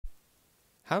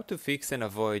How to fix and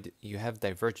avoid you have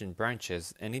divergent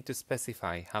branches and need to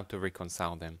specify how to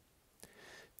reconcile them.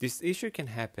 This issue can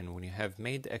happen when you have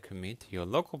made a commit to your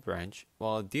local branch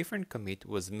while a different commit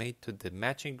was made to the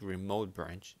matching remote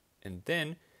branch, and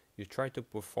then you try to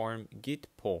perform git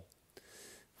pull.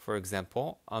 For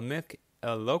example, I'll make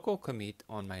a local commit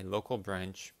on my local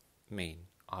branch main.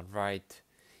 I'll write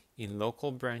in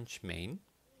local branch main,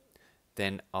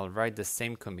 then I'll write the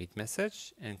same commit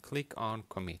message and click on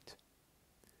commit.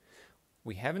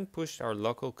 We haven't pushed our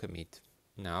local commit.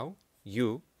 Now,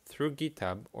 you, through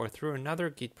GitHub or through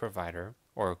another Git provider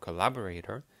or a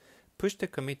collaborator, push the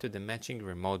commit to the matching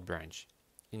remote branch.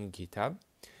 In GitHub,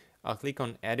 I'll click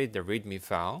on edit the README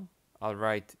file. I'll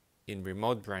write in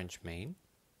remote branch main,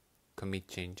 commit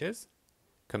changes.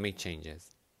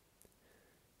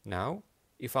 Now,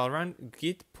 if I'll run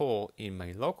git pull in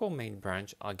my local main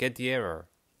branch, I'll get the error.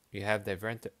 You have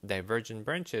divergent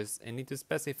branches and need to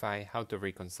specify how to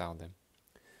reconcile them.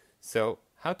 So,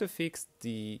 how to fix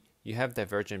the you have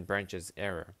divergent branches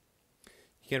error?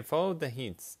 You can follow the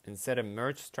hints and set a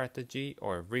merge strategy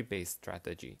or a rebase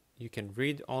strategy. You can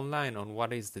read online on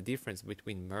what is the difference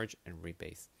between merge and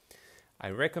rebase.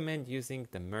 I recommend using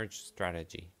the merge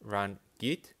strategy. Run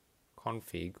git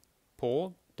config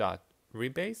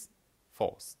pull.rebase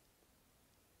false.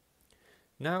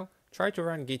 Now try to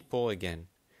run git pull again.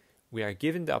 We are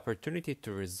given the opportunity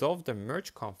to resolve the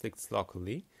merge conflicts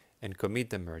locally and commit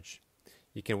the merge.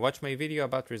 You can watch my video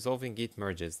about resolving git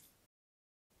merges.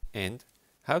 And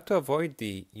how to avoid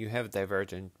the you have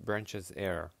divergent branches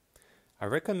error. I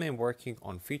recommend working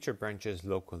on feature branches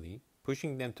locally,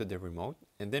 pushing them to the remote,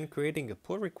 and then creating a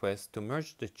pull request to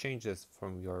merge the changes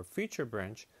from your feature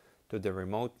branch to the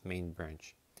remote main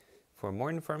branch. For more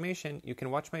information, you can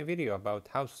watch my video about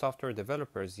how software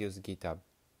developers use GitHub.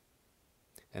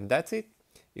 And that's it.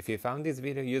 If you found this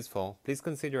video useful, please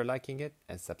consider liking it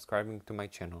and subscribing to my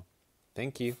channel.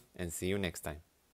 Thank you and see you next time.